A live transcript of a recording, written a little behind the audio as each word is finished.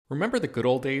Remember the good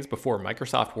old days before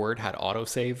Microsoft Word had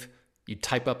autosave? You'd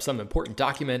type up some important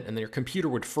document and then your computer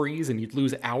would freeze and you'd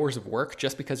lose hours of work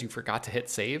just because you forgot to hit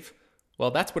save?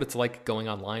 Well, that's what it's like going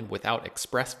online without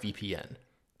ExpressVPN.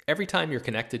 Every time you're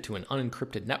connected to an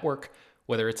unencrypted network,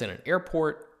 whether it's in an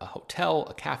airport, a hotel,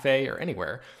 a cafe, or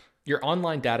anywhere, your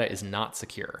online data is not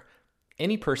secure.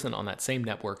 Any person on that same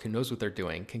network who knows what they're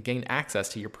doing can gain access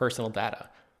to your personal data.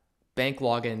 Bank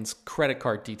logins, credit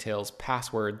card details,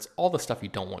 passwords, all the stuff you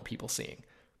don't want people seeing.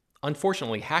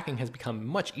 Unfortunately, hacking has become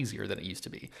much easier than it used to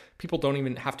be. People don't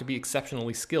even have to be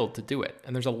exceptionally skilled to do it,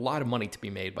 and there's a lot of money to be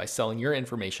made by selling your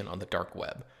information on the dark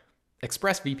web.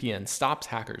 ExpressVPN stops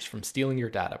hackers from stealing your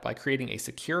data by creating a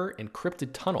secure, encrypted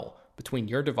tunnel between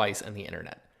your device and the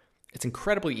internet. It's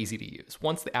incredibly easy to use.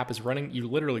 Once the app is running, you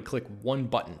literally click one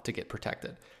button to get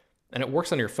protected. And it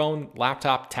works on your phone,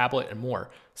 laptop, tablet, and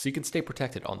more, so you can stay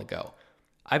protected on the go.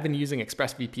 I've been using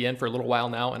ExpressVPN for a little while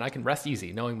now, and I can rest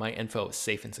easy knowing my info is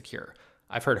safe and secure.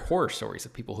 I've heard horror stories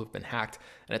of people who've been hacked,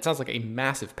 and it sounds like a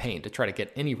massive pain to try to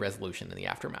get any resolution in the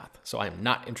aftermath, so I am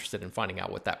not interested in finding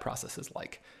out what that process is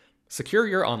like. Secure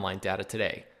your online data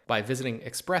today by visiting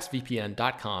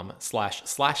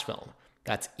expressvpn.com/film.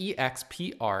 That's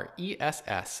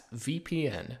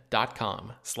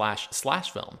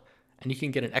expressvpn.com//film. And you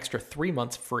can get an extra 3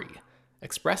 months free.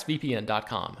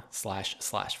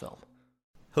 expressvpn.com//film.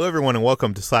 Hello, everyone, and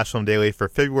welcome to Slash Film Daily for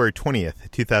February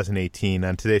 20th, 2018.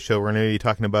 On today's show, we're going to be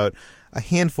talking about a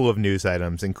handful of news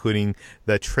items, including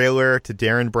the trailer to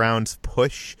Derren Brown's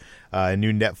Push, a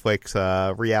new Netflix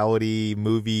reality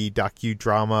movie,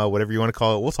 docudrama, whatever you want to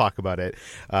call it. We'll talk about it.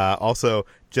 Also,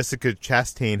 Jessica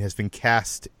Chastain has been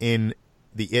cast in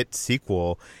the It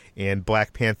sequel, and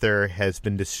Black Panther has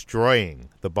been destroying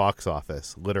the box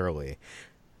office, literally.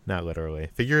 Not literally.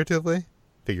 Figuratively?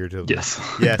 Figuratively. Yes.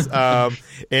 Yes.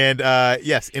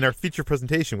 Yes, in our feature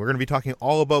presentation, we're going to be talking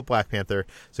all about Black Panther.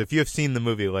 So if you have seen the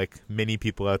movie, like many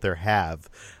people out there have,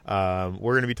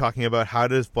 we're going to be talking about how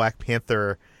does Black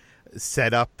Panther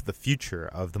set up the future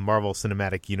of the Marvel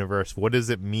Cinematic Universe? What does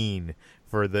it mean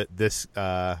for this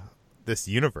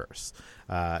universe?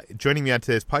 Joining me on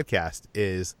today's podcast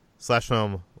is Slash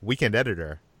Film Weekend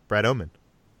Editor Brad Oman.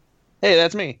 Hey,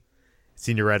 that's me.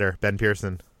 Senior Writer Ben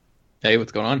Pearson. Hey,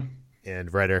 what's going on?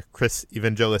 And Writer Chris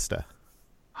Evangelista.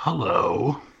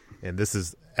 Hello. And this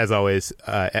is, as always,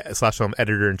 Slash Film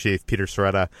Editor-in-Chief Peter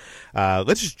Soretta.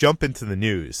 Let's just jump into the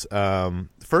news.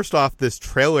 First off, this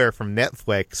trailer from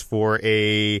Netflix for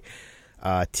a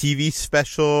TV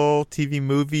special, TV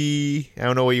movie, I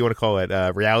don't know what you want to call it,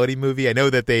 reality movie. I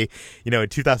know that they, in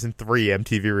 2003,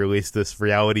 MTV released this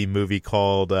reality movie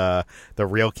called The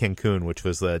Real Cancun, which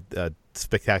was a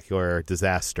spectacular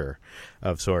disaster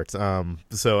of sorts.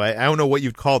 So I don't know what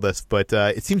you'd call this, but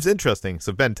it seems interesting.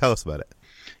 So Ben, tell us about it.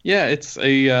 Yeah, it's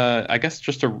I guess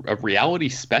just a reality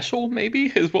special, maybe,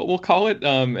 is what we'll call it.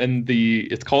 And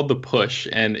it's called The Push,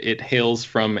 and it hails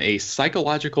from a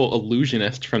psychological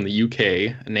illusionist from the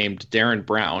UK named Derren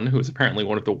Brown, who is apparently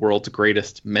one of the world's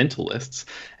greatest mentalists.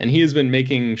 And he has been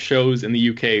making shows in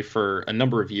the UK for a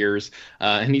number of years,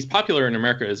 and he's popular in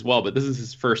America as well, but this is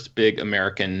his first big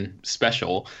American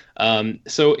special.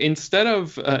 So instead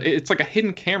of, it's like a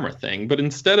hidden camera thing, but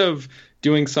instead of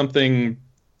doing something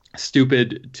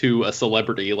stupid to a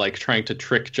celebrity, like trying to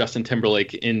trick Justin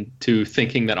Timberlake into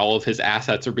thinking that all of his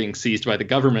assets are being seized by the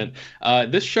government,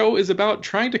 this show is about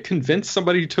trying to convince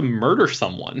somebody to murder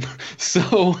someone.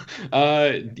 So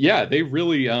they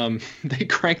really they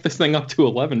crank this thing up to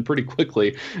 11 pretty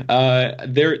quickly.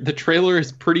 The trailer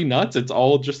is pretty nuts. It's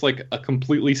all just like a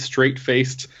completely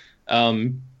straight-faced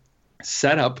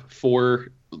setup for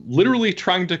literally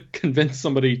trying to convince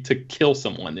somebody to kill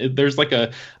someone. There's like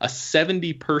a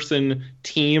 70-person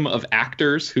team of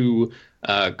actors who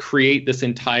create this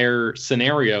entire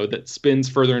scenario that spins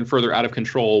further and further out of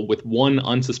control with one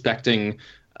unsuspecting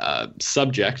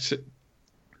subject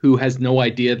who has no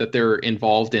idea that they're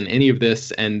involved in any of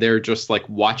this, and they're just like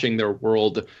watching their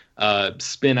world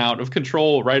spin out of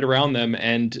control right around them.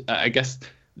 And I guess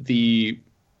the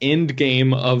end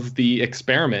game of the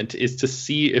experiment is to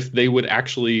see if they would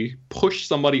actually push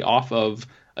somebody off of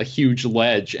a huge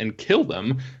ledge and kill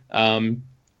them. And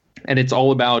it's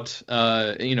all about,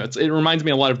 it reminds me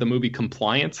a lot of the movie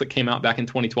Compliance that came out back in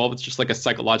 2012. It's just like a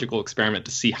psychological experiment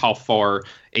to see how far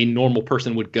a normal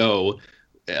person would go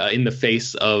in the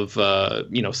face of,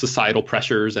 societal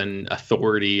pressures and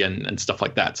authority and stuff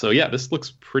like that. So, yeah, this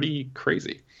looks pretty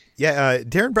crazy. Yeah,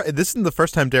 this isn't the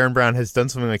first time Derren Brown has done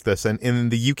something like this. And in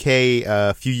the UK,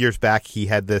 a few years back, he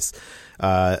had this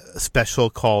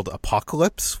special called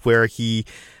Apocalypse, where he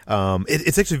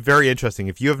It's actually very interesting.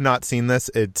 If you have not seen this,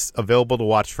 it's available to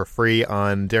watch for free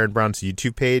on Darren Brown's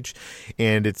YouTube page,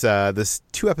 and it's this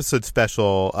 2-episode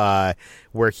special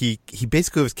where he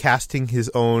basically was casting his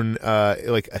own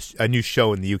like a new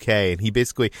show in the UK, and he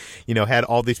basically had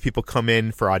all these people come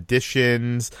in for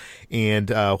auditions, and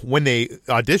when they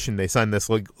auditioned, they signed this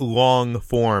like long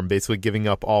form, basically giving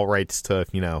up all rights to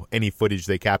any footage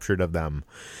they captured of them,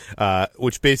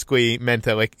 which basically meant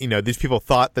that these people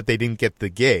thought that they didn't get the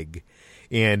gig.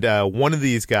 And one of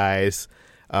these guys,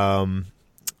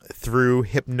 through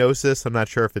hypnosis, I'm not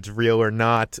sure if it's real or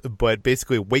not, but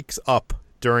basically wakes up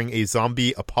during a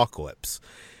zombie apocalypse.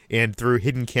 And through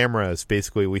hidden cameras,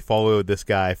 basically, we follow this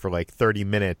guy for like 30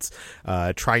 minutes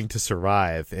trying to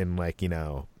survive in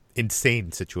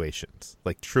insane situations,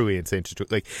 like truly insane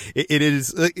situations. Like it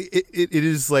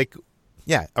is like,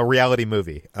 yeah, a reality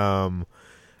movie. I'm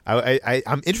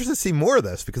interested to see more of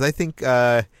this because I think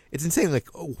it's insane. Like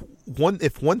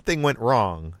if one thing went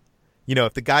wrong,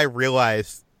 if the guy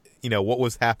realized what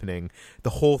was happening, the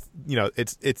whole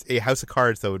it's a house of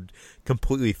cards that would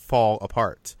completely fall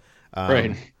apart.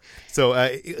 Right. So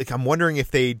I'm wondering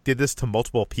if they did this to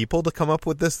multiple people to come up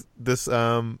with this this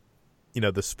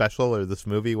special or this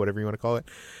movie, whatever you want to call it.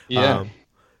 Yeah.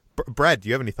 Brad, do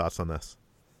you have any thoughts on this?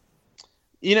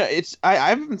 I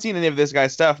haven't seen any of this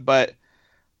guy's stuff, but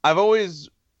I've always,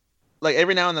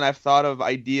 every now and then I've thought of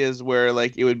ideas where,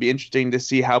 it would be interesting to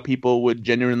see how people would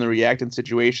genuinely react in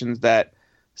situations that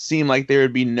seem like there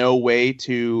would be no way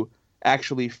to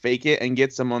actually fake it and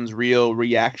get someone's real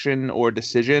reaction or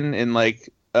decision in,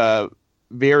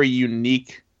 very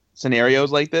unique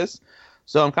scenarios like this.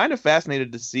 So I'm kind of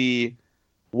fascinated to see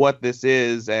what this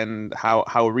is and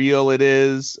how real it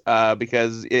is,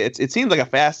 because it seems like a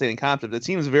fascinating concept. It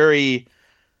seems very...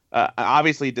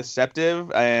 obviously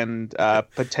deceptive and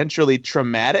potentially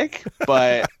traumatic,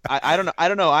 but I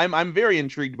don't know. I'm very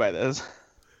intrigued by this.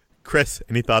 Chris,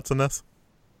 any thoughts on this?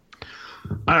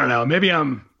 I don't know. Maybe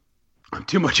I'm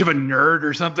too much of a nerd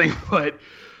or something, but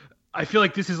I feel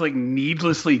like this is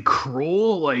needlessly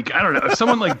cruel. I don't know.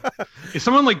 If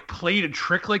someone played a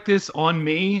trick like this on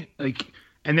me,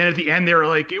 and then at the end they were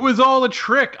like, "It was all a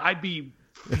trick," I'd be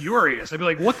furious. I'd be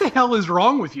like, "What the hell is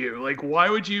wrong with you? Why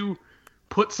would you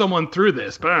put someone through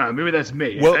this?" But I don't know, maybe that's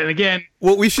me. Well, and again,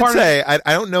 well, we should say, I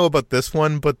don't know about this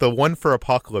one, but the one for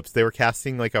Apocalypse, they were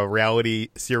casting a reality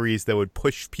series that would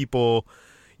push people,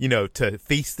 to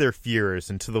face their fears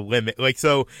and to the limit.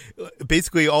 So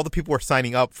basically all the people were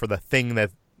signing up for the thing that,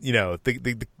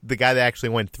 the guy that actually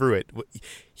went through it,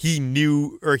 he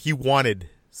knew or he wanted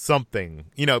something,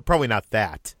 probably not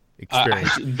that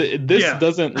experience. This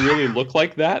doesn't really look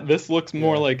like that. This looks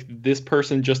more like this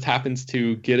person just happens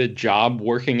to get a job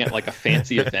working at a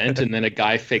fancy event, and then a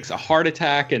guy fakes a heart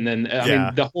attack, and then I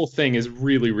mean the whole thing is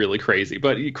really, really crazy.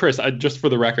 But Chris, just for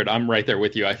the record, I'm right there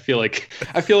with you. I feel like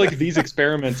these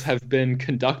experiments have been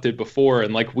conducted before,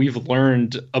 and we've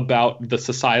learned about the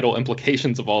societal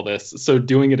implications of all this. So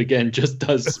doing it again just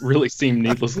does really seem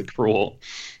needlessly cruel.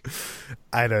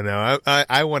 I don't know.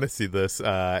 I want to see this.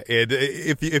 And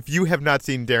if you have not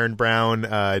seen Darren Brown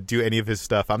do any of his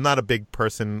stuff, I'm not a big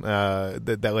person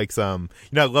that likes I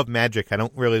love magic. I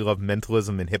don't really love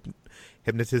mentalism and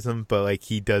hypnotism, but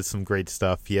he does some great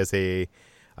stuff. He has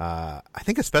I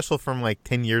think a special from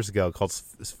 10 years ago called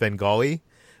Svengali,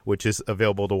 which is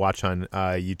available to watch on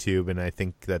YouTube, and I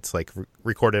think that's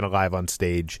recorded live on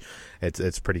stage.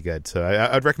 It's pretty good, so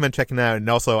I'd recommend checking that out. And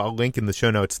also, I'll link in the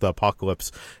show notes the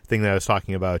Apocalypse thing that I was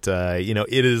talking about.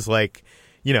 It is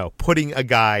putting a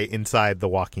guy inside The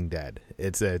Walking Dead.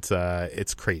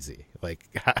 It's crazy.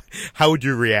 How would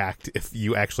you react if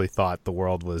you actually thought the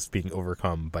world was being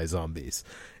overcome by zombies?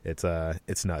 It's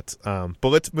nuts. But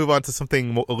let's move on to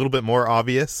something a little bit more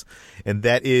obvious, and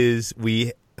that is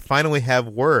we finally have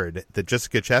word that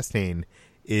Jessica Chastain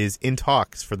is in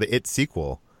talks for the It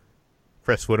sequel.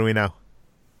 Chris, what do we know?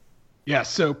 Yeah,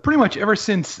 so pretty much ever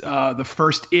since the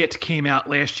first It came out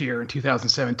last year in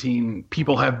 2017,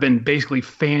 people have been basically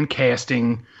fan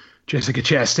casting Jessica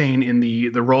Chastain in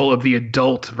the role of the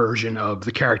adult version of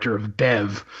the character of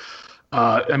Bev.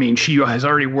 She has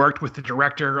already worked with the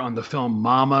director on the film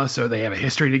Mama, so they have a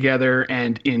history together.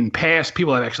 And in past,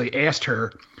 people have actually asked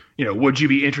her, would you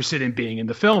be interested in being in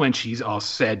the film? And she's all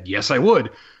said, yes, I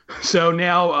would. So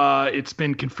now it's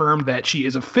been confirmed that she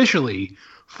is officially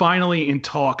finally in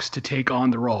talks to take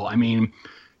on the role.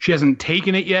 She hasn't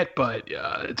taken it yet, but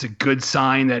it's a good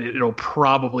sign that it'll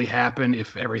probably happen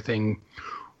if everything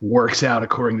works out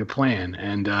according to plan.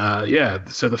 And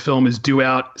so the film is due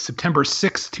out September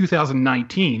 6th,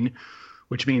 2019,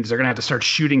 which means they're going to have to start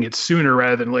shooting it sooner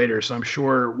rather than later. So I'm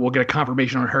sure we'll get a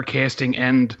confirmation on her casting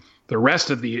and the rest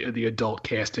of the adult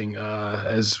casting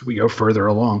as we go further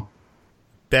along.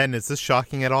 Ben, is this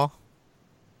shocking at all?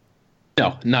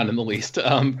 No, not in the least.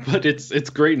 But it's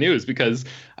great news because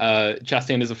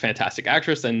Chastain is a fantastic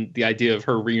actress, and the idea of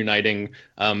her reuniting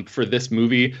for this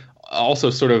movie also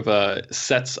sort of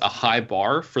sets a high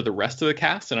bar for the rest of the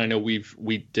cast. And I know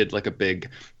we did like a big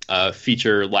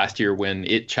feature last year when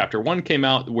It Chapter 1 came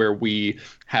out, where we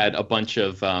had a bunch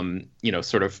of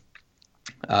sort of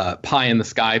pie in the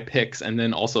sky picks and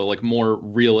then also like more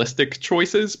realistic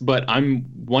choices. But I'm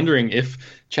wondering if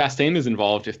Chastain is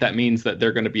involved, if that means that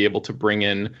they're going to be able to bring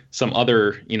in some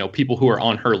other, people who are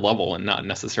on her level and not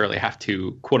necessarily have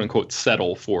to quote unquote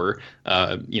settle for,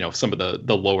 some of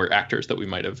the lower actors that we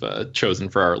might have chosen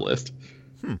for our list.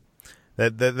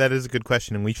 That is a good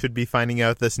question, and we should be finding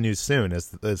out this news soon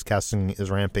as casting is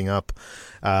ramping up.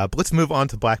 But let's move on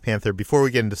to Black Panther. Before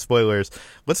we get into spoilers,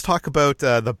 let's talk about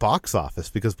the box office,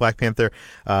 because Black Panther,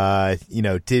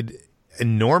 did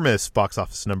enormous box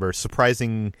office numbers,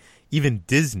 surprising even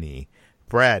Disney.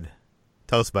 Brad,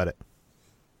 tell us about it.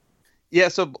 Yeah,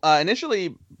 so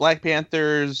initially, Black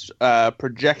Panther's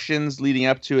projections leading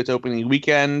up to its opening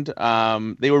weekend,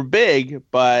 they were big,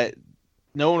 but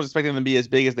no one was expecting them to be as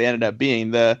big as they ended up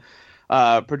being. The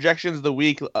projections the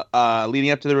week leading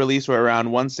up to the release were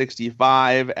around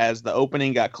 165. As the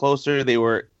opening got closer, they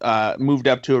were moved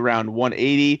up to around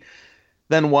 180.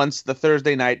 Then once the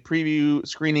Thursday night preview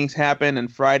screenings happened and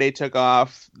Friday took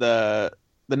off, the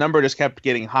number just kept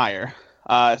getting higher.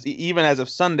 Even as of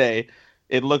Sunday,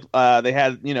 it looked they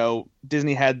had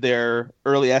Disney had their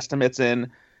early estimates in,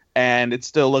 and it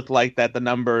still looked like that the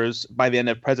numbers by the end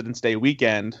of President's Day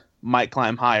weekend might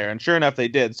climb higher, and sure enough, they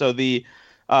did. So the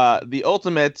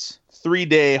ultimate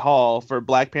 3-day haul for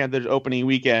Black Panther's opening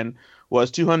weekend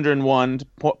was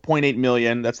 $201.8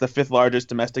 million. That's the 5th largest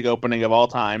domestic opening of all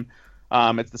time.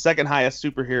 It's the second highest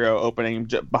superhero opening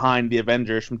behind the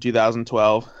Avengers from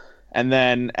 2012. And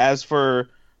then as for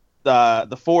the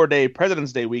 4-day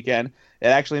President's Day weekend, it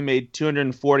actually made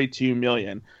 $242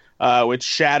 million. Which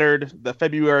shattered the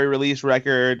February release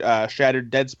record,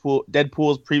 shattered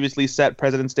Deadpool's previously set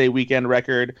President's Day weekend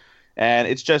record, and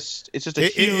it's just a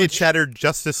huge. It shattered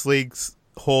Justice League's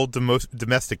whole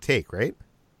domestic take, right?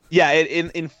 Yeah,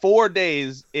 in 4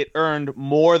 days, it earned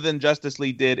more than Justice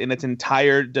League did in its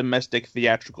entire domestic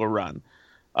theatrical run,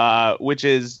 which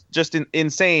is just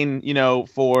insane,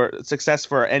 for success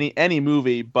for any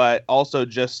movie, but also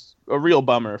just a real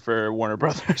bummer for Warner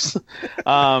Brothers.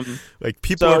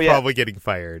 People are probably getting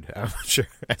fired, I'm sure,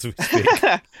 as we speak.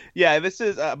 Yeah, this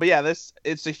is,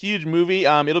 it's a huge movie.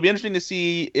 It'll be interesting to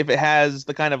see if it has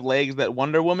the kind of legs that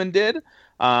Wonder Woman did.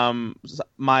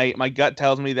 My gut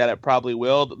tells me that it probably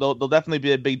will. There'll definitely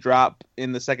be a big drop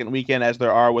in the second weekend, as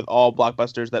there are with all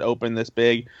blockbusters that open this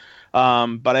big.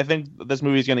 But I think this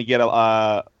movie is going to get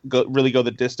really go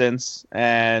the distance.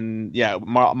 And yeah,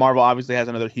 Marvel obviously has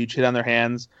another huge hit on their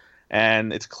hands.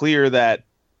 And it's clear that,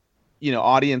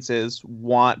 audiences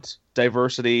want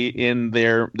diversity in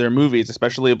their movies,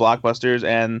 especially blockbusters.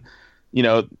 And,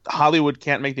 Hollywood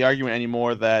can't make the argument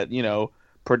anymore that,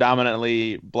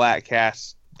 predominantly black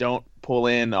casts don't pull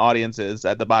in audiences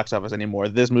at the box office anymore.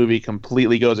 This movie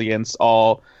completely goes against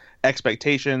all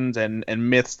expectations and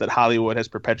myths that Hollywood has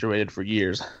perpetuated for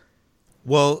years.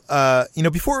 Well,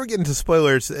 before we get into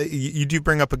spoilers, you do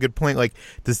bring up a good point. Like,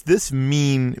 does this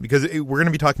mean, because we're going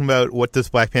to be talking about what does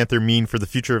Black Panther mean for the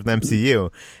future of the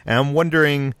MCU, and I'm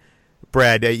wondering,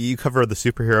 Brad, you cover the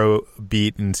superhero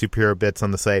beat and superhero bits on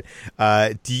the site.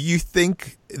 Do you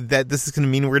think that this is going to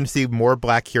mean we're going to see more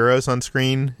black heroes on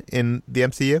screen in the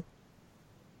MCU?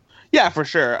 Yeah, for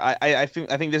sure. I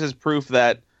think this is proof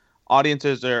that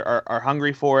audiences are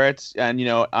hungry for it, and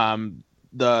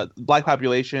the black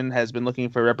population has been looking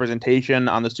for representation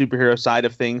on the superhero side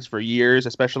of things for years,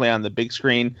 especially on the big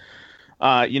screen.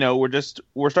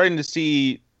 We're starting to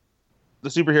see the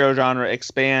superhero genre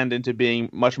expand into being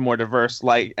much more diverse,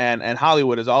 and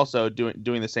Hollywood is also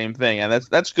doing the same thing, and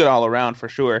that's good all around for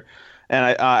sure. And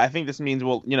I think this means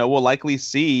we'll likely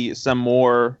see some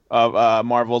more of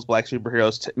Marvel's black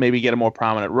superheroes maybe get a more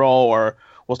prominent role, or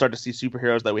we'll start to see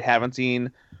superheroes that we haven't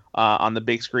seen on the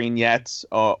big screen yet,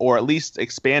 or at least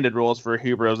expanded roles for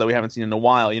heroes that we haven't seen in a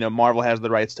while. Marvel has the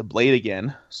rights to Blade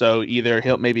again, so either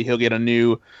he'll get a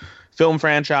new film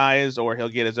franchise, or he'll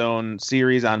get his own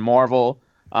series on Marvel.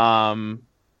 War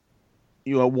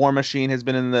Machine has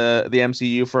been in the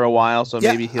MCU for a while, so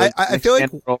maybe he'll. I feel like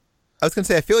I was gonna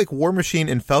say I feel like War Machine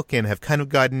and Falcon have kind of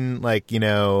gotten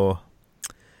the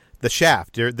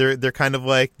shaft. They're kind of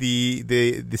like the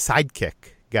sidekick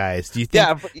guys. Do you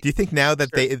think now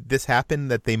that this happened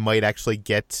that they might actually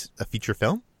get a feature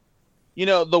film?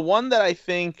 The one that I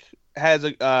think has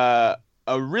a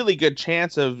really good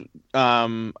chance of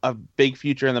a big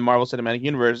future in the Marvel Cinematic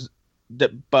Universe,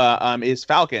 is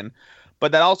Falcon.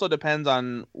 But that also depends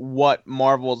on what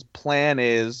Marvel's plan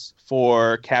is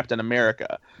for Captain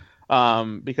America.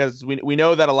 Because we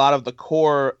know that a lot of the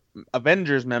core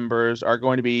Avengers members are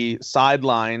going to be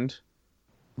sidelined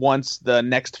once the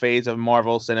next phase of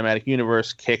Marvel Cinematic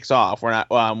Universe kicks off. We're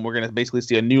going to basically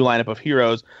see a new lineup of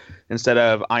heroes instead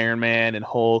of Iron Man and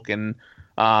Hulk and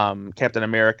Captain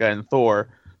America and Thor.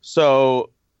 So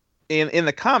in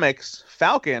the comics,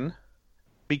 Falcon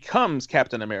becomes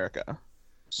Captain America.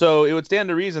 So it would stand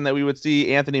to reason that we would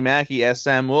see Anthony Mackie as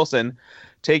Sam Wilson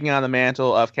taking on the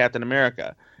mantle of Captain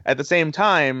America. At the same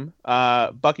time,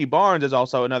 Bucky Barnes is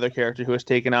also another character who has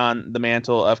taken on the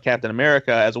mantle of Captain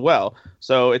America as well.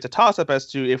 So it's a toss-up as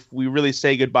to if we really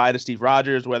say goodbye to Steve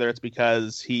Rogers, whether it's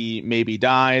because he maybe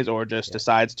dies or just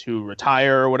decides to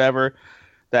retire or whatever,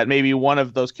 that maybe one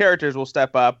of those characters will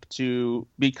step up to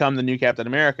become the new Captain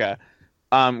America.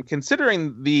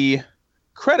 Considering the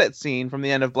credit scene from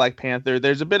the end of Black Panther,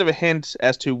 there's a bit of a hint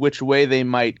as to which way they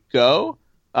might go.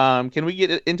 Can we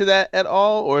get into that at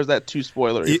all, or is that too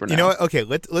spoilery for now? You know what? Okay,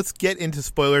 let's get into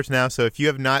spoilers now. So if you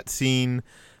have not seen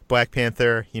Black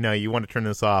Panther, you want to turn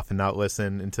this off and not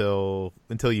listen until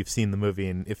you've seen the movie.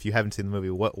 And if you haven't seen the movie,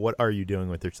 what are you doing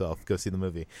with yourself? Go see the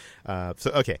movie.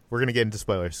 Okay, we're gonna get into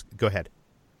spoilers. Go ahead.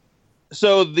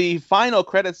 So the final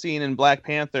credit scene in Black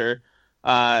Panther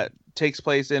takes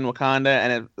place in Wakanda,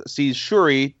 and it sees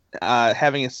Shuri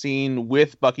having a scene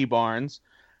with Bucky Barnes.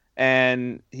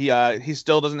 And he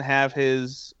still doesn't have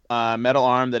his metal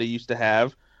arm that he used to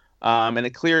have, and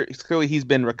it's clearly he's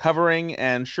been recovering,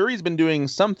 and Shuri's been doing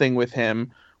something with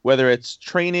him, whether it's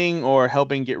training or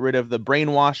helping get rid of the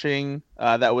brainwashing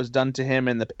that was done to him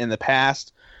in the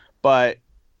past. But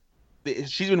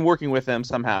she's been working with him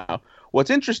somehow.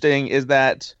 What's interesting is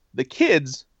that the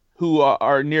kids who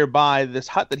are nearby this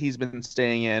hut that he's been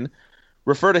staying in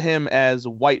refer to him as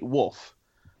White Wolf.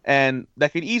 And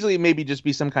that could easily maybe just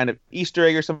be some kind of Easter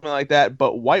egg or something like that.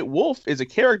 But White Wolf is a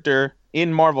character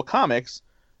in Marvel Comics,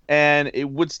 and it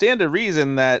would stand to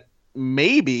reason that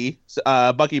maybe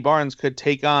Bucky Barnes could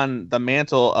take on the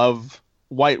mantle of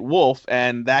White Wolf,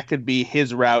 and that could be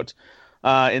his route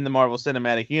in the Marvel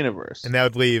Cinematic Universe. And that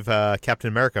would leave Captain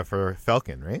America for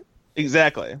Falcon, right?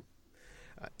 Exactly.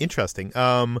 Interesting.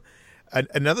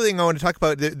 Another thing I want to talk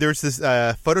about, there's this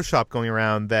Photoshop going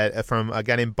around that from a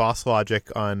guy named Boss Logic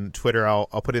on Twitter. I'll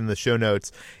put it in the show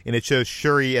notes, and it shows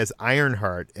Shuri as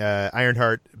Ironheart.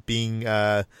 Ironheart being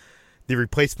the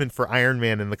replacement for Iron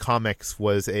Man in the comics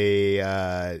was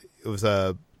a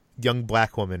young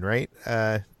black woman, right?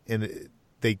 And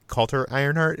they called her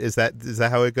Ironheart. Is that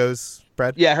how it goes,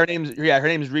 Brad? Yeah, her name's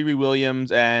Riri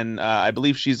Williams, and I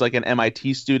believe she's like an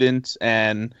MIT student,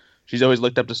 and she's always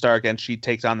looked up to Stark, and she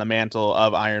takes on the mantle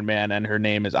of Iron Man, and her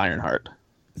name is Ironheart.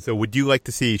 So would you like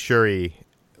to see Shuri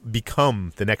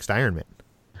become the next Iron Man?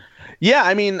 Yeah,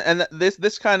 I mean, and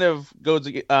this kind of goes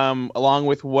along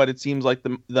with what it seems like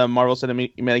the Marvel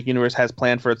Cinematic Universe has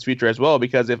planned for its future as well,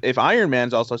 because if Iron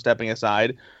Man's also stepping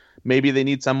aside, maybe they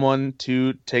need someone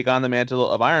to take on the mantle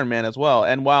of Iron Man as well.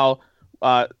 And while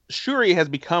Shuri has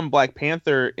become Black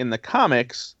Panther in the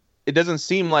comics, it doesn't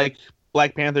seem like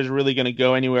Black Panther's really going to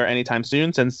go anywhere anytime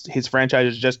soon, since his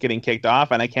franchise is just getting kicked off,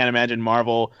 and I can't imagine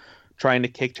Marvel trying to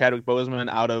kick Chadwick Boseman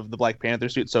out of the Black Panther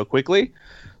suit so quickly.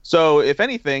 So if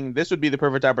anything, this would be the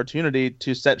perfect opportunity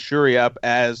to set Shuri up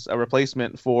as a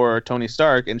replacement for Tony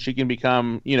Stark, and she can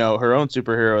become, her own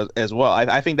superhero as well.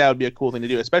 I think that would be a cool thing to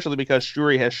do, especially because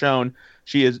Shuri has shown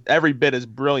she is every bit as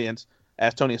brilliant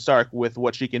as Tony Stark with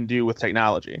what she can do with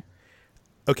technology.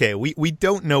 Okay, we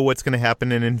don't know what's going to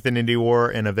happen in Infinity War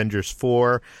and Avengers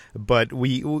 4, but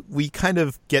we kind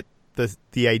of get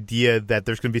the idea that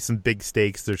there's going to be some big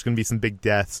stakes, there's going to be some big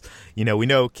deaths. We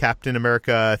know Captain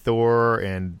America, Thor,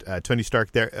 and Tony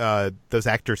Stark, those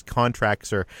actors'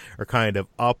 contracts are kind of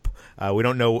up. We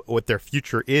don't know what their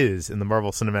future is in the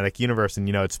Marvel Cinematic Universe, and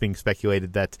it's being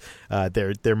speculated that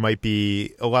there might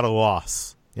be a lot of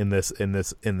loss in this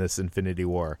Infinity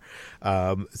War.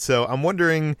 So I'm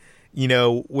wondering,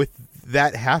 with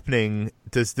that happening,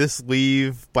 does this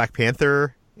leave Black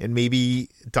Panther and maybe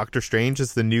Doctor Strange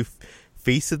as the new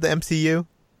face of the MCU?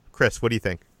 Chris, what do you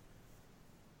think?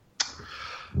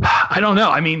 I don't know.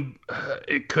 I mean,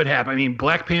 it could happen. I mean,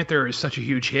 Black Panther is such a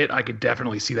huge hit. I could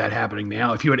definitely see that happening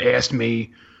now. If you had asked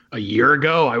me a year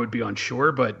ago, I would be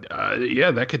unsure. But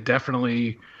yeah, that could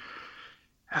definitely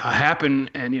happen.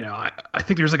 And, I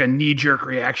think there's like a knee-jerk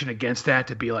reaction against that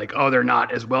to be like, oh, they're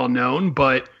not as well known.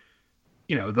 But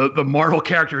the Marvel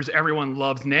characters everyone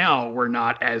loves now were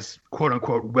not as quote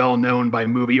unquote well known by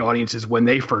movie audiences when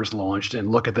they first launched,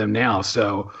 and look at them now.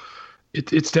 So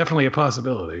it's definitely a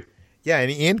possibility. Yeah,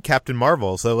 and Captain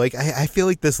Marvel. So, like, I feel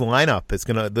like this lineup is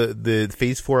gonna the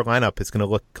Phase 4 lineup is gonna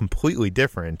look completely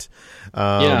different.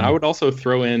 I would also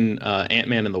throw in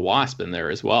Ant-Man and the Wasp in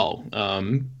there as well,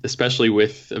 especially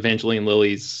with Evangeline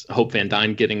Lilly's Hope Van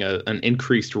Dyne getting an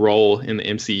increased role in the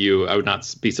MCU. I would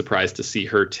not be surprised to see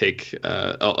her take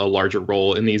a larger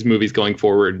role in these movies going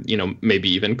forward. Maybe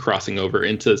even crossing over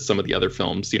into some of the other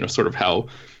films. Sort of how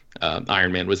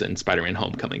Iron Man was in Spider-Man: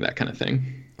 Homecoming, that kind of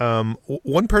thing.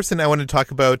 One person I want to talk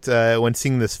about when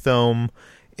seeing this film,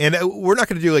 and we're not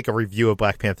going to do like a review of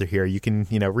Black Panther here. You can,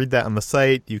 read that on the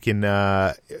site. You can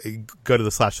go to the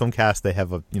 /Filmcast. They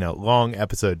have a, long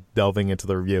episode delving into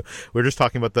the review. We're just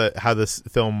talking about how this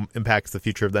film impacts the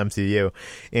future of the MCU.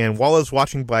 And while I was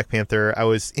watching Black Panther, I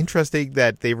was interested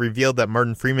that they revealed that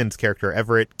Martin Freeman's character,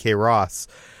 Everett K. Ross,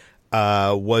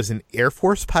 was an Air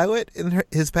Force pilot in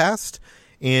his past.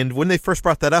 And when they first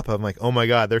brought that up, I'm like, oh my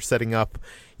God, they're setting up,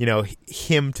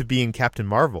 him to be in Captain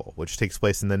Marvel, which takes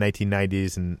place in the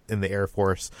 1990s and in the Air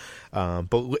Force.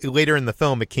 But later in the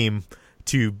film, it came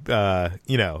to,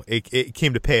 it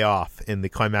came to pay off in the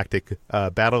climactic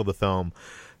battle of the film.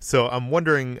 So I'm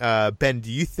wondering, Ben,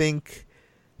 do you think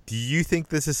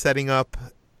this is setting up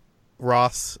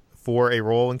Ross for a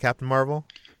role in Captain Marvel?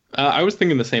 I was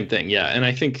thinking the same thing, yeah. And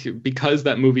I think because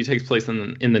that movie takes place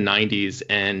in the 90s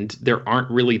and there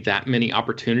aren't really that many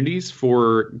opportunities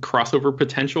for crossover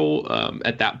potential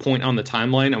at that point on the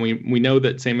timeline. And we know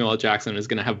that Samuel L. Jackson is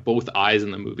going to have both eyes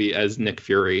in the movie as Nick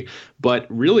Fury. But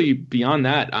really, beyond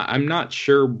that, I'm not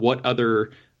sure what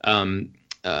other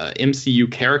MCU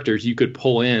characters you could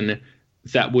pull in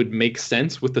that would make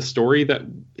sense with the story that,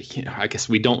 I guess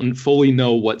we don't fully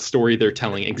know what story they're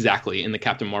telling exactly in the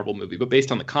Captain Marvel movie, but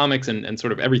based on the comics and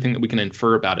sort of everything that we can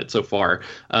infer about it so far,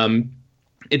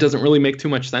 it doesn't really make too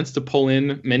much sense to pull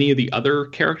in many of the other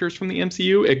characters from the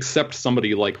MCU, except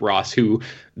somebody like Ross, who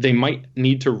they might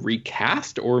need to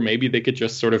recast, or maybe they could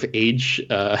just sort of age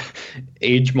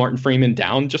Martin Freeman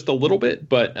down just a little bit.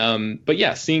 But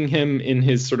yeah, seeing him in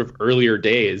his sort of earlier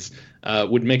days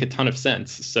would make a ton of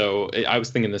sense. So I was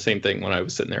thinking the same thing when I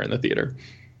was sitting there in the theater.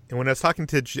 And when I was talking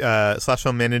to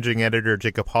 /Film managing editor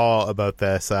Jacob Hall about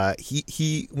this,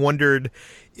 he wondered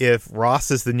if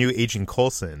Ross is the new Agent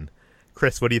Coulson.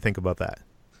 Chris, what do you think about that?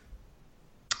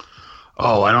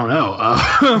 Oh, I don't know.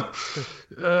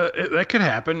 That could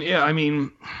happen. Yeah, I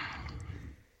mean,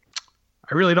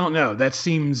 I really don't know. That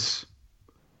seems.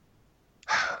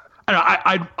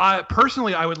 I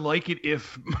personally, I would like it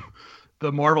if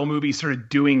the Marvel movies started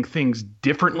doing things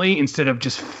differently instead of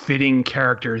just fitting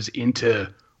characters into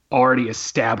already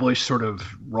established sort of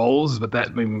roles. But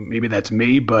that maybe that's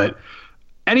me. But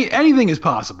anything is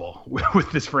possible with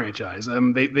this franchise.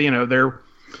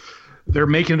 They're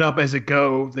making it up as it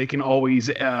go. They can always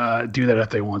do that if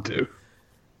they want to.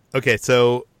 Okay,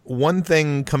 so one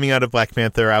thing coming out of Black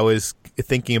Panther, I was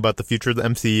thinking about the future of the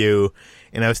MCU,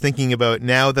 and I was thinking about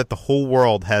now that the whole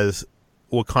world has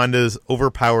Wakanda's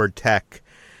overpowered tech,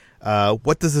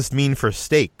 what does this mean for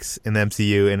stakes in the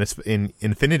MCU and in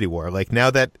Infinity War? Like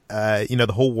now that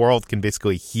the whole world can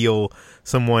basically heal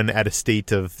someone at a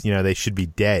state of they should be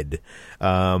dead.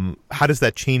 How does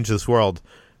that change this world?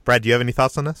 Brad, do you have any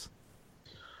thoughts on this?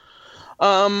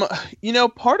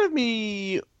 Part of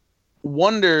me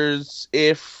wonders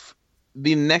if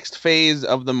the next phase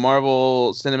of the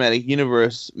Marvel Cinematic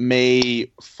Universe may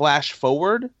flash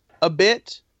forward a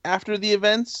bit after the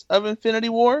events of Infinity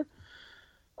War.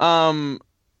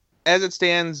 As it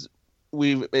stands,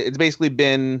 it's basically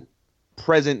been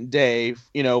present day,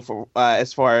 for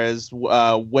as far as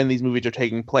when these movies are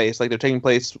taking place. Like they're taking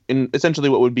place in essentially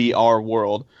what would be our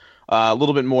world. A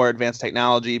little bit more advanced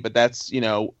technology, but that's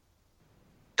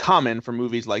common for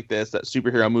movies like this, that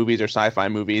superhero movies or sci-fi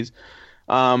movies.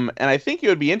 And I think it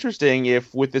would be interesting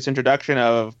if, with this introduction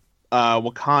of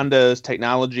Wakanda's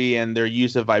technology and their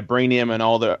use of vibranium and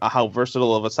all how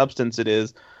versatile of a substance it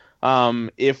is,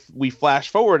 if we flash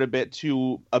forward a bit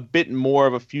to a bit more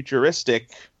of a futuristic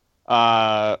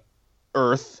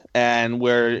Earth, and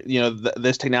where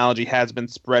this technology has been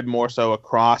spread more so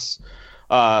across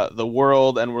the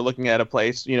world, and we're looking at a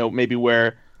place maybe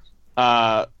where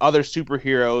other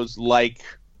superheroes, like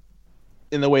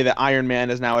in the way that Iron Man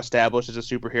is now established as a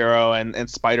superhero, and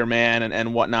Spider-Man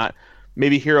and whatnot,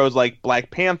 maybe heroes like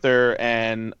Black Panther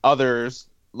and others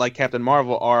like Captain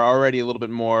Marvel are already a little bit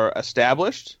more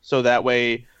established, so that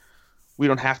way we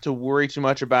don't have to worry too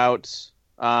much about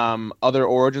other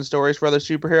origin stories for other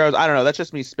superheroes. I don't know. That's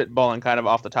just me spitballing kind of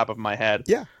off the top of my head.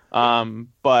 Yeah.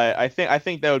 But I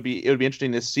think it would be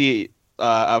interesting to see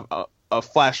a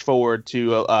flash forward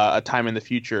to a time in the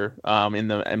future in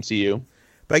the MCU.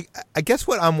 But I guess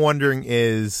what I'm wondering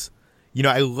is,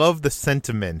 I love the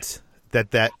sentiment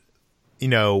that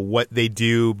what they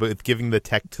do, but with giving the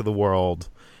tech to the world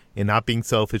and not being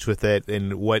selfish with it,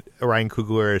 and what Ryan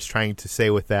Coogler is trying to say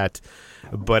with that.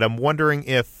 But I'm wondering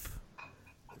if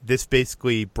this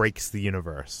basically breaks the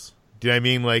universe. Do you know what I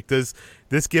mean? Like, does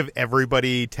this give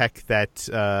everybody tech that...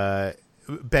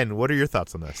 Ben, what are your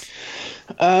thoughts on this?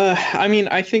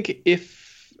 I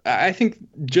think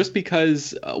just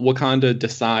because Wakanda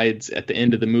decides at the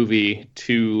end of the movie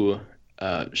to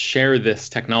share this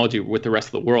technology with the rest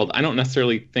of the world, I don't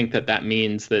necessarily think that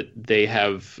means that they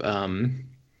have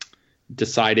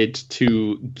decided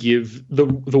to give the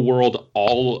world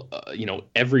all,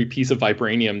 every piece of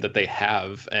vibranium that they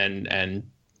have, and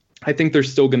I think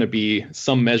there's still going to be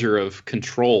some measure of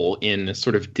control in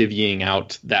sort of divvying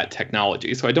out that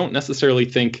technology. So I don't necessarily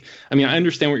think, I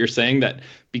understand what you're saying, that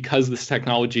because this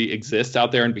technology exists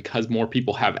out there and because more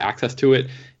people have access to it,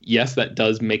 yes, that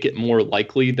does make it more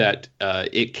likely that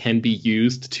it can be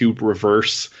used to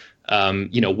reverse,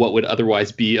 what would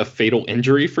otherwise be a fatal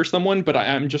injury for someone. But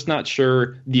I'm just not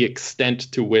sure the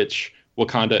extent to which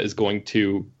Wakanda is going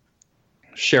to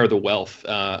share the wealth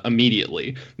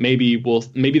immediately. Maybe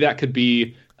that could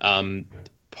be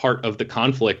part of the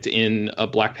conflict in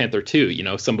Black Panther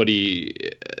 2. Somebody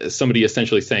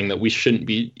essentially saying that we shouldn't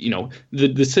be, the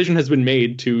decision has been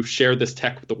made to share this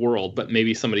tech with the world, but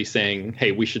maybe somebody saying,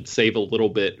 hey, we should save a little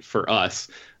bit for us.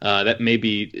 That may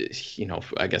be,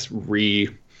 I guess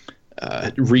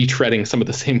retreading some of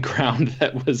the same ground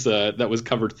that was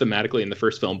covered thematically in the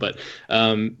first film. But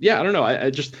I don't know.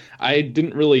 I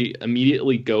didn't really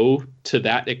immediately go to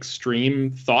that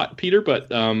extreme thought, Peter. But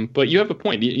you have a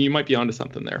point. You might be onto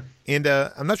something there. And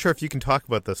I'm not sure if you can talk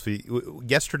about this.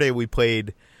 Yesterday we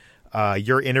played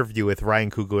your interview with Ryan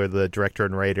Coogler, the director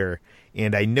and writer,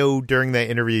 and I know during that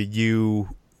interview you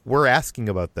were asking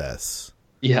about this.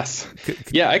 Yes.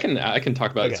 Yeah, I can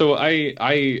talk about it. So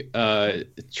I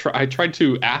tried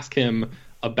to ask him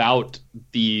about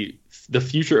the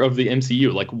future of the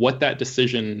MCU, like what that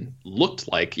decision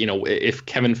looked like, if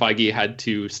Kevin Feige had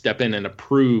to step in and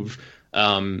approve,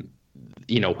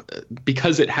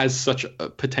 because it has such a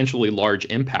potentially large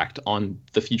impact on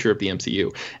the future of the MCU.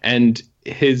 And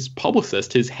his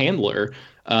publicist, his handler,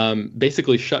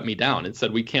 basically shut me down and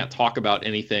said, we can't talk about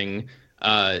anything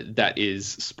that is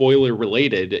spoiler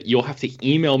related. You'll have to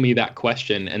email me that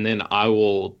question, and then I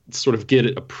will sort of get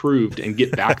it approved and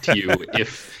get back to you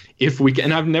if we can.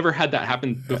 And I've never had that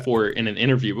happen before in an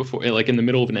interview before, like in the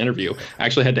middle of an interview. I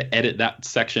actually had to edit that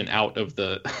section out of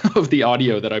the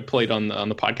audio that I played on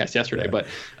the podcast yesterday. But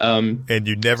and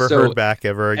you never heard back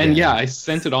ever again. And I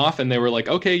sent it off, and they were like,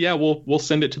 okay, yeah, we'll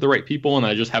send it to the right people, and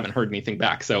I just haven't heard anything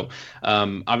back. So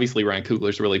obviously Ryan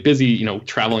Coogler's really busy,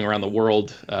 traveling around the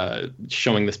world,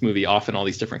 showing this movie off in all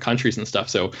these different countries and stuff.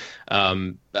 So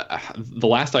the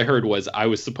last I heard was I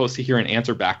was supposed to hear an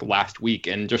answer back last week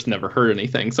and just never heard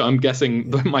anything. So I'm guessing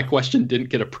my question didn't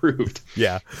get approved.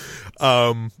 Yeah.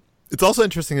 It's also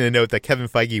interesting to note that Kevin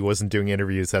Feige wasn't doing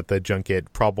interviews at the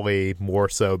junket, probably more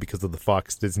so because of the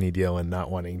Fox Disney deal and not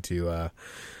wanting to,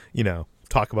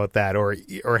 talk about that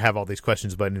or have all these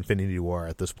questions about Infinity War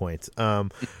at this point.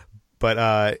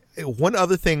 But one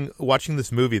other thing, watching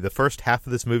this movie, the first half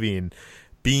of this movie, and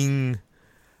being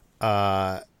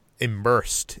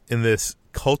immersed in this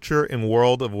culture and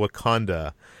world of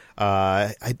Wakanda,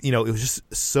 it was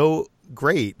just so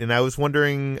great. And I was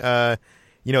wondering,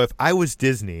 if I was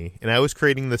Disney and I was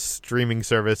creating this streaming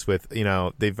service with,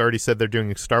 they've already said they're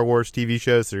doing Star Wars TV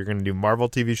shows, they're going to do Marvel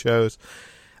TV shows,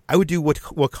 I would do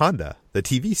Wakanda, the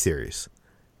TV series.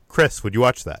 Chris, would you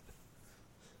watch that?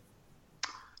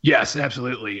 Yes,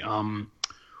 absolutely.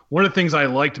 One of the things I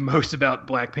liked most about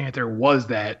Black Panther was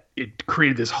that it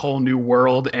created this whole new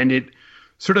world, and it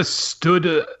sort of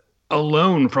stood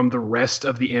alone from the rest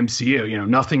of the MCU.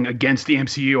 Nothing against the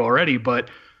MCU already, but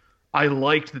I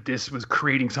liked that this was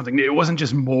creating something. It wasn't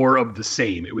just more of the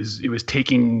same. It was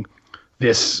taking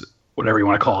this, whatever you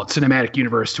want to call it, cinematic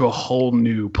universe to a whole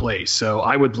new place. So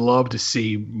I would love to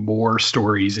see more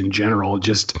stories in general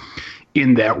just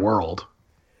in that world.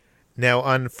 Now,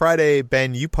 on Friday,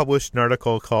 Ben, you published an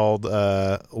article called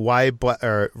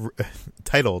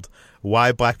titled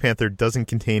 "Why Black Panther Doesn't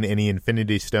Contain Any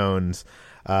Infinity Stones."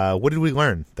 What did we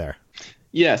learn there?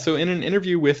 Yeah, so in an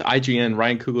interview with IGN,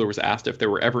 Ryan Coogler was asked if there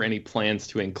were ever any plans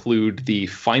to include the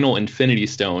final Infinity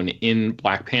Stone in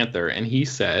Black Panther, and he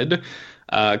said,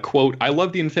 Quote, I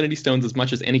love the Infinity Stones as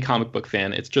much as any comic book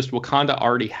fan. It's just Wakanda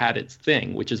already had its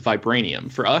thing, which is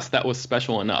vibranium. For us, that was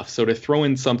special enough. So to throw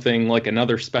in something like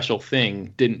another special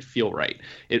thing didn't feel right.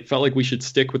 It felt like we should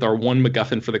stick with our one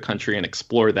MacGuffin for the country and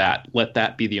explore that. Let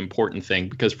that be the important thing,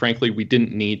 because frankly, we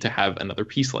didn't need to have another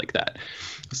piece like that.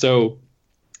 So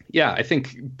yeah, I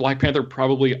think Black Panther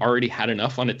probably already had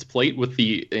enough on its plate with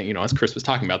the, as Chris was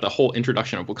talking about, the whole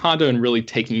introduction of Wakanda and really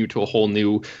taking you to a whole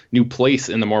new place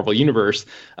in the Marvel universe,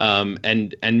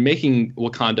 and making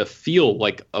Wakanda feel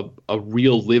like a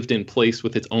real lived-in place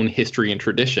with its own history and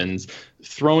traditions.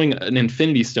 Throwing an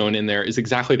Infinity Stone in there is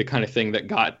exactly the kind of thing that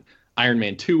got Iron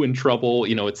Man 2 in trouble.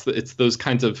 It's those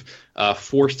kinds of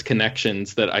forced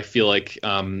connections that I feel like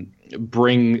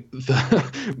bring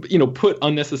the, put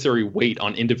unnecessary weight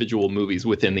on individual movies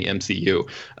within the MCU.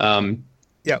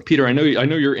 Yeah, Peter, I know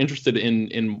you're interested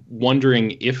in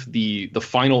wondering if the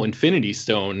final Infinity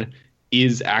Stone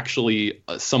is actually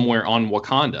somewhere on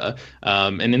Wakanda.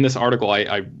 And in this article,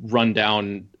 I run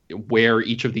down where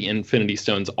each of the Infinity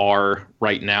Stones are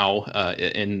right now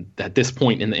at this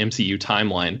point in the MCU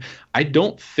timeline. I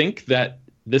don't think that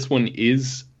this one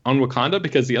is on Wakanda,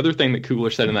 because the other thing that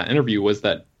Coogler said in that interview was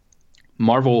that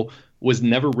Marvel was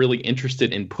never really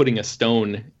interested in putting a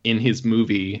stone in his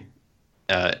movie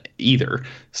either.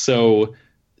 So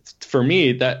for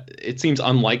me, that it seems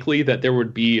unlikely that there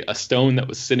would be a stone that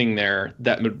was sitting there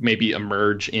that would maybe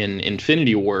emerge in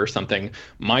Infinity War or something.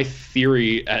 My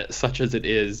theory, such as it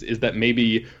is that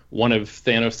maybe one of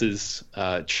Thanos's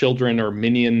children or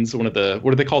minions, one of the,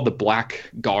 what are they called, the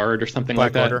Black Guard or something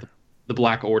like that? Order. The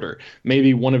Black Order.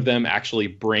 Maybe one of them actually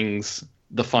brings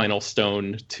the final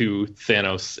stone to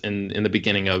Thanos in the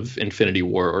beginning of Infinity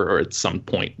War or at some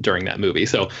point during that movie.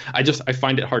 So I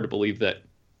find it hard to believe that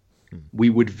we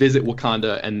would visit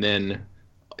Wakanda and then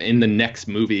in the next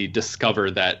movie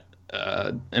discover that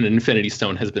an Infinity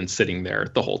Stone has been sitting there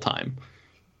the whole time.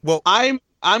 Well, I'm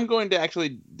going to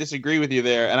actually disagree with you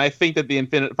there, and I think that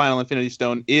the final Infinity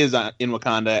Stone is in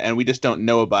Wakanda, and we just don't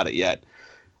know about it yet.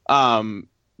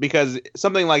 Because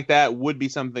something like that would be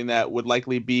something that would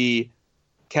likely be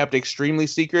kept extremely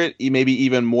secret, maybe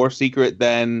even more secret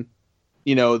than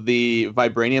the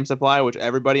vibranium supply, which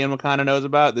everybody in Wakanda knows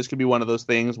about. This could be one of those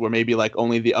things where maybe like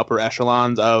only the upper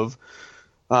echelons of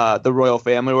the royal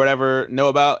family or whatever know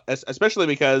about, especially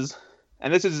because,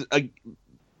 and this is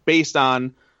based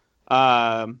on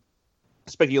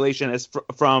speculation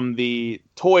from the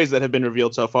toys that have been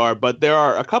revealed so far, but there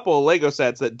are a couple of Lego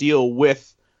sets that deal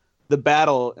with the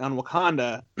battle on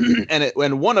Wakanda,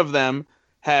 and one of them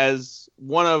has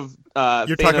one of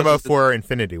you're talking about for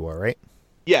Infinity War, right?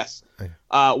 Yes.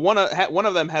 One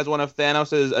of them has one of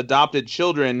Thanos' adopted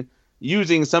children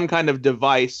using some kind of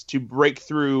device to break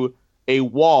through a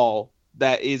wall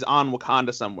that is on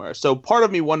Wakanda somewhere. So part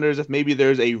of me wonders if maybe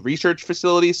there's a research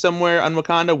facility somewhere on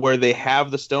Wakanda where they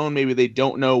have the stone. Maybe they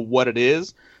don't know what it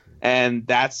is, and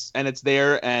it's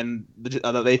there, and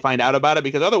they find out about it.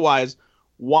 Because otherwise,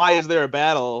 why is there a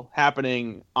battle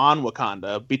happening on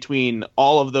Wakanda between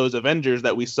all of those Avengers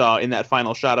that we saw in that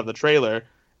final shot of the trailer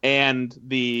and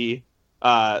the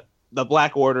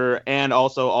Black Order and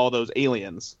also all those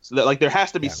aliens? So that there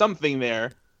has to be something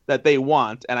there that they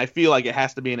want, and I feel like it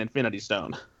has to be an Infinity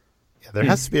Stone. Yeah, there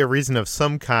has to be a reason of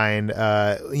some kind.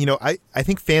 I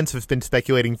think fans have been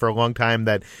speculating for a long time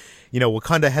that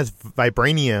Wakanda has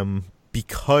vibranium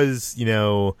because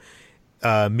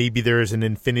maybe there is an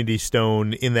Infinity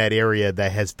Stone in that area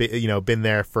that has been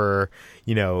there for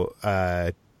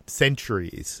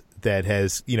centuries, that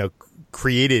has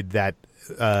created that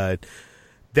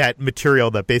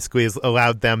material that basically has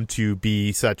allowed them to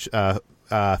be such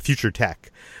future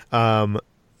tech, and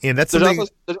that's something.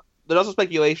 There's also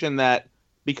speculation that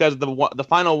because the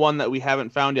final one that we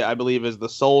haven't found yet, I believe, is the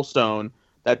Soul Stone,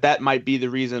 that might be the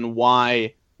reason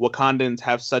why Wakandans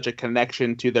have such a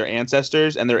connection to their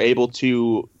ancestors, and they're able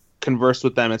to converse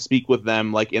with them and speak with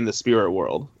them like in the spirit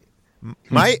world.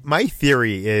 My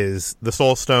theory is the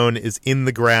Soul Stone is in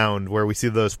the ground where we see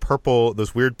those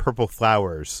weird purple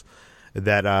flowers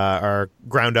that are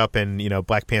ground up in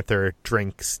Black Panther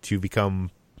drinks to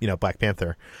become Black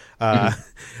Panther.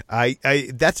 I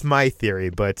that's my theory,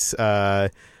 but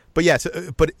yeah.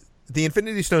 But the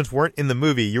Infinity Stones weren't in the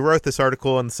movie. You wrote this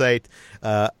article on the site.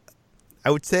 I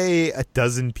would say a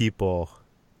dozen people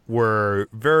were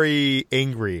very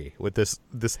angry with this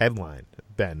headline,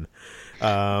 Ben.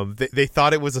 They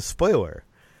thought it was a spoiler.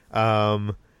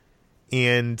 And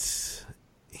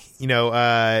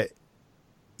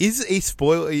is a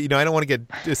spoiler, I don't want to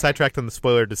get sidetracked on the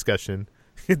spoiler discussion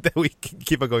that we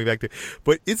keep on going back to,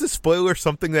 but is a spoiler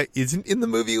something that isn't in the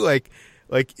movie? Like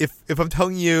if I'm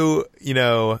telling you,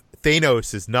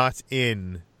 Thanos is not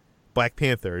in Black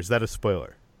Panther, is that a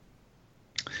spoiler?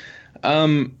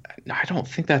 I don't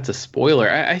think that's a spoiler.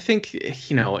 I think,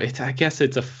 I guess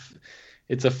it's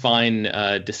a fine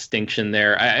distinction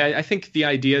there. I think the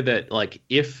idea that, like,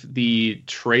 if the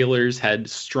trailers had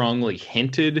strongly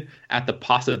hinted at the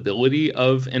possibility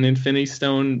of an Infinity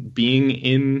Stone being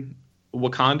in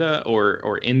Wakanda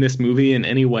or in this movie in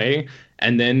any way,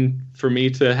 and then for me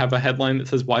to have a headline that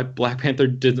says why Black Panther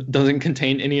doesn't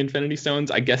contain any Infinity Stones,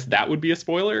 I guess that would be a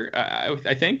spoiler,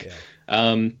 I think. Yeah.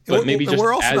 But maybe just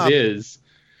as is.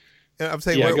 I'm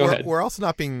saying we're also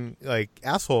not being like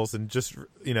assholes and just,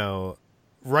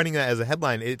 running that as a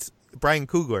headline. It's Brian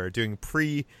Coogler doing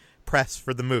pre-press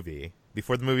for the movie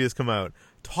before the movie has come out,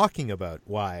 talking about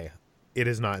why it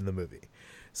is not in the movie.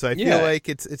 So I feel like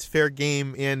it's fair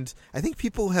game, and I think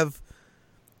people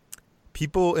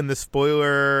in the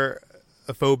spoiler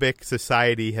phobic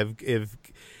society have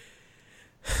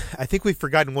I think we've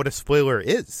forgotten what a spoiler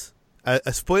is.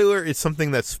 A spoiler is something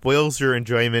that spoils your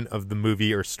enjoyment of the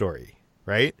movie or story,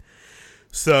 right?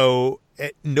 So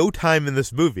at no time in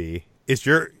this movie is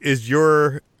your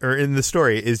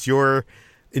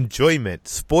enjoyment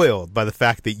spoiled by the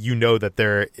fact that you know that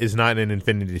there is not an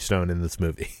Infinity Stone in this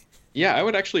movie. Yeah, I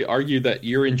would actually argue that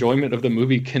your enjoyment of the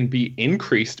movie can be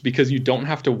increased because you don't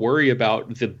have to worry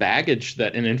about the baggage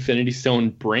that an Infinity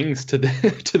Stone brings to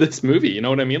this movie. You know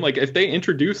what I mean? Like, if they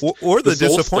introduced or the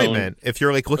disappointment, if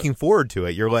you're like looking forward to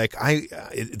it, you're like,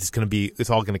 it's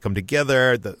all going to come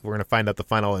together. We're going to find out the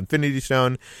final Infinity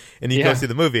Stone, and you go see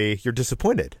the movie, you're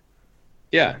disappointed.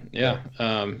 Yeah.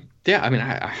 I mean,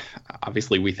 I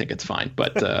obviously we think it's fine,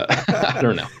 but I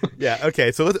don't know. Yeah.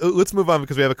 Okay. So let's move on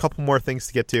because we have a couple more things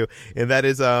to get to, and that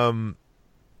is the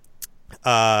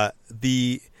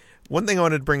one thing I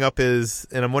wanted to bring up is,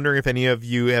 and I'm wondering if any of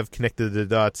you have connected the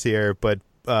dots here, but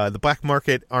the black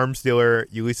market arms dealer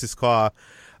Ulysses Claw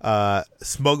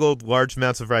smuggled large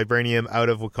amounts of vibranium out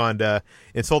of Wakanda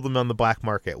and sold them on the black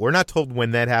market. We're not told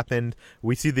when that happened.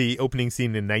 We see the opening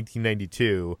scene in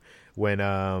 1992 when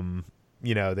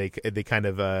they kind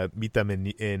of meet them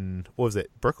in what was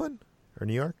it, Brooklyn or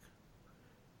New York?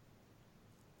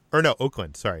 Or no,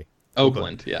 Oakland, sorry.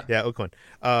 Oakland, yeah. Yeah, Oakland.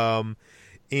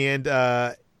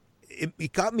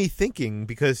 It got me thinking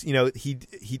because,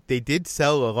 they did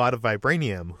sell a lot of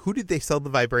vibranium. Who did they sell the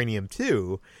vibranium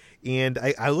to? And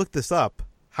I looked this up.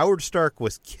 Howard Stark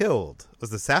was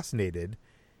assassinated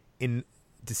in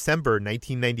December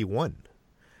 1991.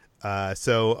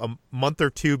 So a month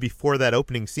or two before that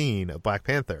opening scene of Black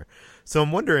Panther. So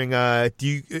I'm wondering, Brad, do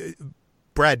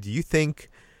you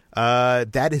think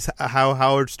that is how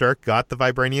Howard Stark got the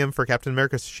vibranium for Captain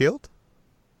America's shield?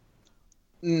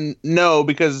 No,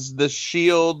 because the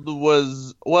shield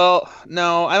was... Well,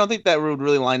 no, I don't think that would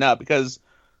really line up because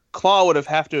Claw would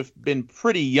have to have been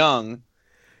pretty young.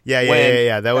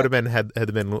 Yeah. That would have been had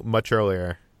been much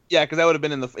earlier. Yeah, because that would have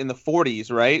been in the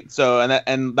 40s, right? So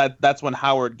that's when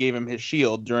Howard gave him his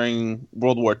shield during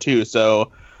World War II.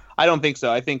 So I don't think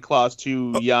so. I think Claw's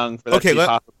too young for that to be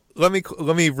possible. Let me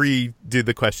redo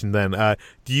the question then.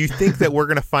 Do you think that we're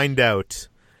going to find out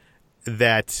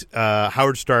that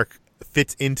Howard Stark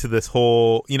fits into this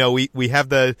whole? We have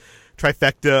the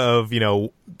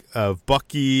trifecta of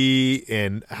Bucky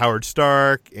and Howard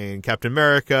Stark and Captain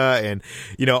America and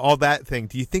all that thing.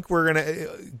 Do you think we're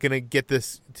gonna get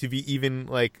this to be even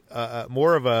like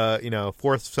more of a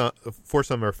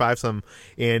foursome or fivesome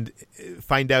and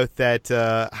find out that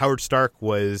Howard Stark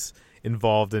was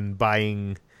involved in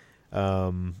buying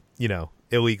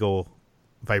illegal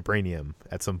vibranium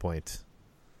at some point?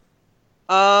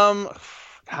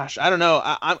 Gosh, I don't know.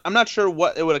 I'm not sure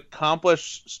what it would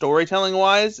accomplish storytelling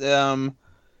wise. It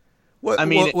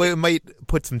might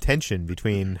put some tension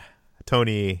between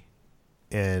Tony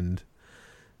and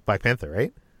Black Panther,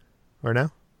 right? Or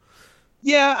no?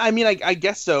 Yeah, I mean, I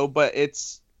guess so, but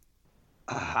it's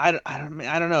I don't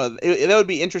know. That would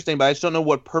be interesting, but I just don't know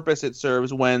what purpose it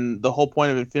serves when the whole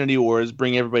point of Infinity War is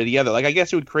bring everybody together. Like, I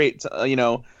guess it would create,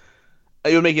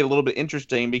 it would make it a little bit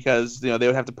interesting because they would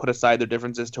have to put aside their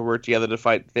differences to work together to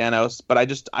fight Thanos. But I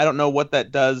don't know what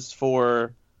that does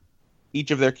for each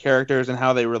of their characters and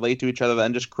how they relate to each other,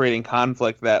 and just creating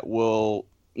conflict that will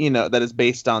that is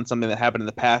based on something that happened in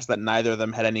the past that neither of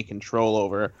them had any control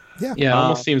over. Yeah, it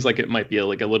almost seems like it might be a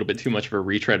little bit too much of a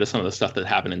retread of some of the stuff that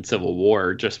happened in Civil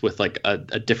War, just with like a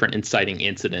different inciting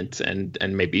incident and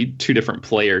maybe two different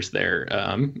players there.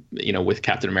 With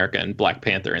Captain America and Black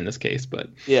Panther in this case, but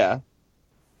yeah.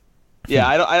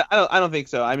 I don't think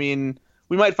so. I mean,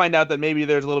 we might find out that maybe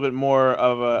there's a little bit more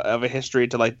of a history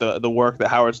to like the work that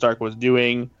Howard Stark was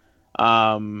doing,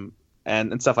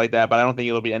 and stuff like that. But I don't think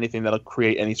it'll be anything that'll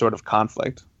create any sort of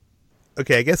conflict.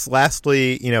 Okay, I guess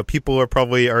lastly, people are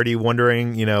probably already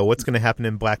wondering, what's going to happen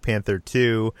in Black Panther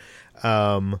 2.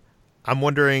 I'm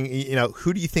wondering,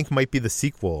 who do you think might be the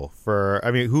sequel for?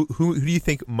 I mean, who do you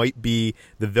think might be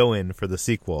the villain for the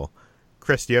sequel?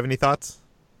 Chris, do you have any thoughts?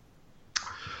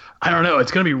 I don't know.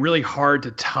 It's going to be really hard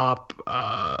to top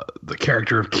the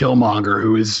character of Killmonger,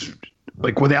 who is,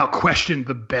 like, without question,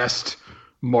 the best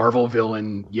Marvel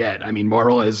villain yet. I mean,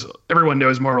 everyone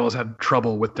knows Marvel has had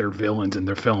trouble with their villains in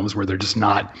their films where they're just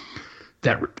not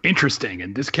that interesting.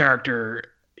 And this character,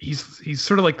 he's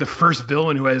sort of like the first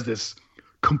villain who has this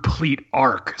complete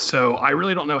arc. So I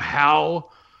really don't know how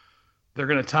they're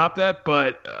going to top that,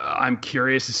 but I'm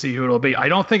curious to see who it'll be. I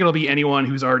don't think it'll be anyone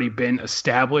who's already been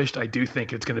established. I do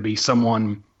think it's going to be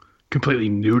someone completely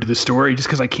new to the story, just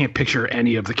because I can't picture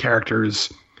any of the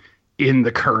characters in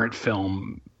the current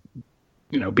film,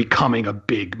 becoming a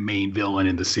big main villain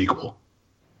in the sequel.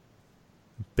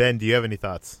 Ben, do you have any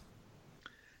thoughts?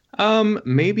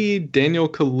 Maybe Daniel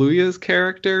Kaluuya's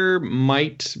character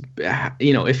might,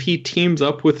 if he teams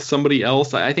up with somebody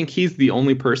else, I think he's the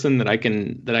only person that I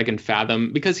can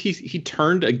fathom, because he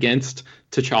turned against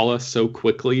T'Challa so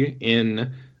quickly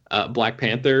in Black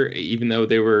Panther, even though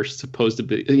they were supposed to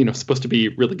be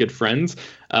really good friends.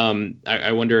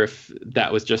 I wonder if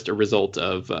that was just a result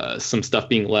of some stuff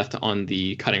being left on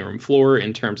the cutting room floor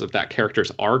in terms of that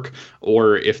character's arc,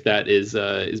 or if that is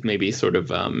maybe sort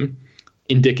of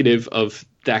indicative of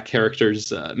that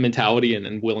character's mentality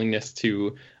and willingness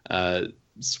to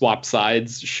swap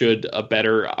sides should a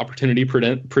better opportunity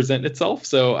present itself.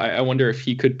 So I wonder if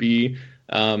he could be,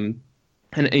 and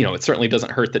it certainly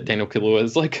doesn't hurt that Daniel Kaluuya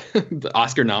is like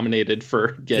Oscar nominated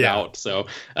for Get Out. So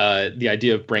the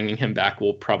idea of bringing him back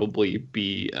will probably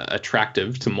be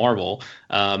attractive to Marvel,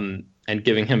 and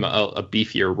giving him a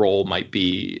beefier role might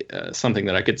be something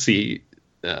that I could see.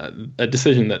 A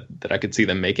decision that I could see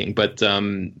them making, but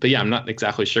yeah, I'm not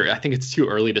exactly sure. I think it's too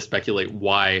early to speculate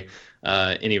why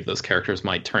any of those characters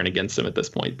might turn against him at this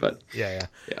point. But yeah.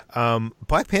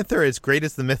 Black Panther, as great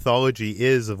as the mythology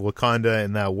is of Wakanda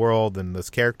and that world and those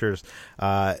characters,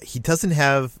 he doesn't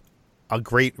have a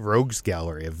great rogues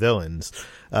gallery of villains.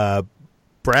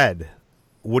 Brad,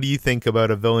 what do you think about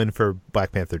a villain for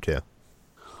Black Panther 2?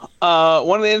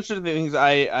 One of the interesting things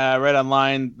I read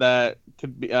online that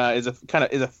could be is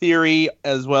a theory,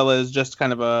 as well as just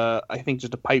kind of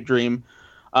just a pipe dream.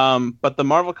 But the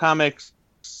Marvel Comics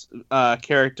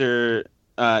character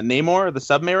Namor, the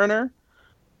Submariner,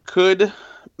 could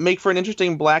make for an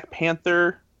interesting Black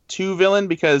Panther 2 villain,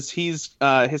 because his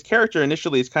character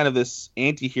initially is kind of this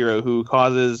anti-hero who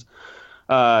causes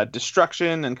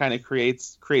destruction and kind of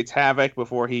creates havoc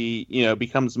before he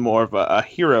becomes more of a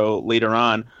hero later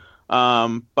on.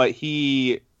 But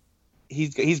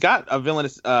he's got a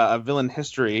villain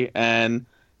history, and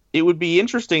it would be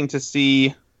interesting to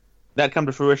see that come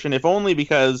to fruition, if only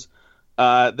because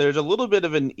there's a little bit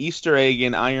of an Easter egg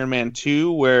in Iron Man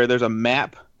 2 where there's a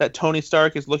map that Tony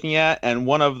Stark is looking at, and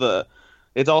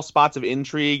it's all spots of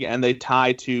intrigue, and they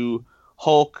tie to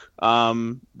Hulk,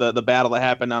 the battle that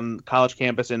happened on college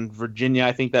campus in Virginia,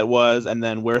 I think that was, and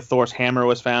then where Thor's hammer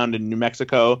was found in New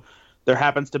Mexico. There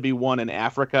happens to be one in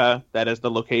Africa that is the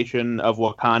location of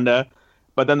Wakanda.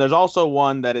 But then there's also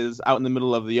one that is out in the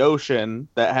middle of the ocean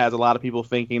that has a lot of people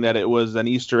thinking that it was an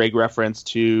Easter egg reference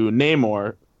to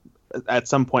Namor at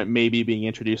some point maybe being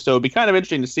introduced. So it'd be kind of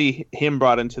interesting to see him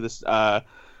brought into this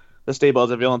the stable as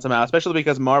a villain somehow, especially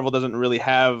because Marvel doesn't really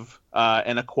have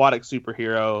an aquatic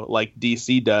superhero like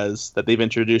DC does that they've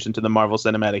introduced into the Marvel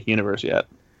Cinematic Universe yet.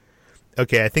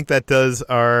 Okay, I think that does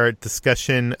our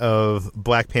discussion of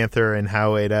Black Panther and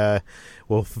how it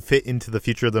will fit into the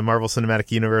future of the Marvel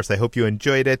Cinematic Universe. I hope you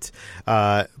enjoyed it.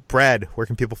 Brad, where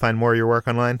can people find more of your work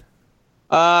online?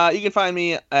 You can find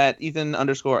me at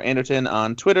Ethan_Anderton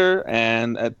on Twitter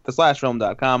and at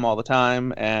theslashfilm.com all the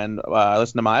time. And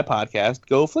listen to my podcast,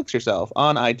 Go Flix Yourself,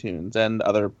 on iTunes and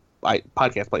other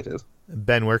podcast places.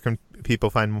 Ben, where can people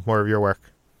find more of your work?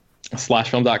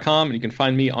 Slashfilm.com, and you can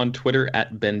find me on Twitter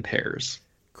at Ben Pears.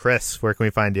 Chris, where can we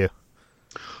find you?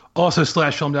 Also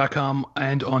slashfilm.com,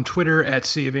 and on Twitter at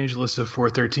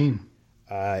CEvangelista413.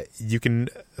 You can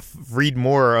read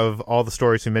more of all the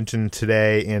stories we mentioned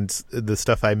today and the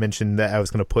stuff I mentioned that I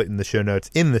was going to put in the show notes.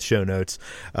 This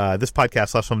podcast,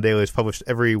 Slash Film Daily, is published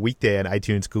every weekday on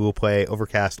iTunes, Google Play,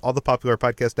 Overcast, all the popular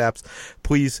podcast apps.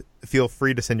 Please feel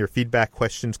free to send your feedback,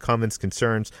 questions, comments,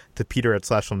 concerns to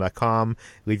peter@slashfilm.com.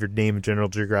 Leave your name and general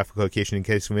geographic location in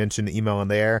case we mention the email on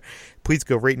the air. Please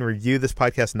go rate and review this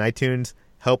podcast on iTunes.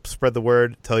 Help spread the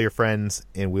word, tell your friends,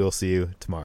 and we'll see you tomorrow.